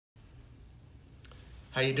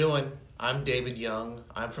How you doing? I'm David Young.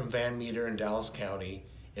 I'm from Van Meter in Dallas County,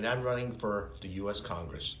 and I'm running for the U.S.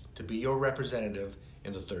 Congress to be your representative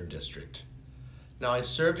in the 3rd District. Now, I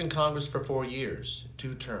served in Congress for 4 years,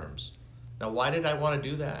 2 terms. Now, why did I want to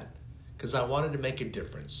do that? Because I wanted to make a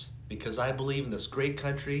difference, because I believe in this great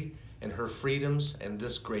country and her freedoms and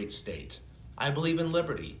this great state. I believe in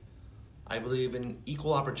liberty. I believe in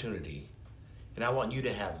equal opportunity, and I want you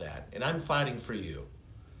to have that, and I'm fighting for you.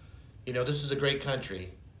 You know, this is a great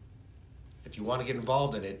country. If you want to get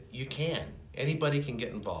involved in it, you can. Anybody can get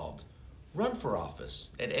involved. Run for office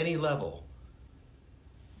at any level.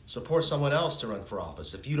 Support someone else to run for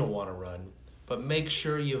office if you don't want to run, but make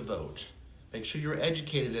sure you vote. Make sure you're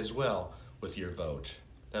educated as well with your vote.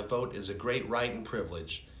 That vote is a great right and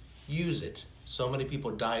privilege. Use it. So many people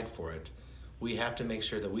died for it. We have to make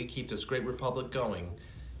sure that we keep this great republic going.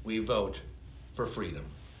 We vote for freedom.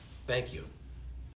 Thank you.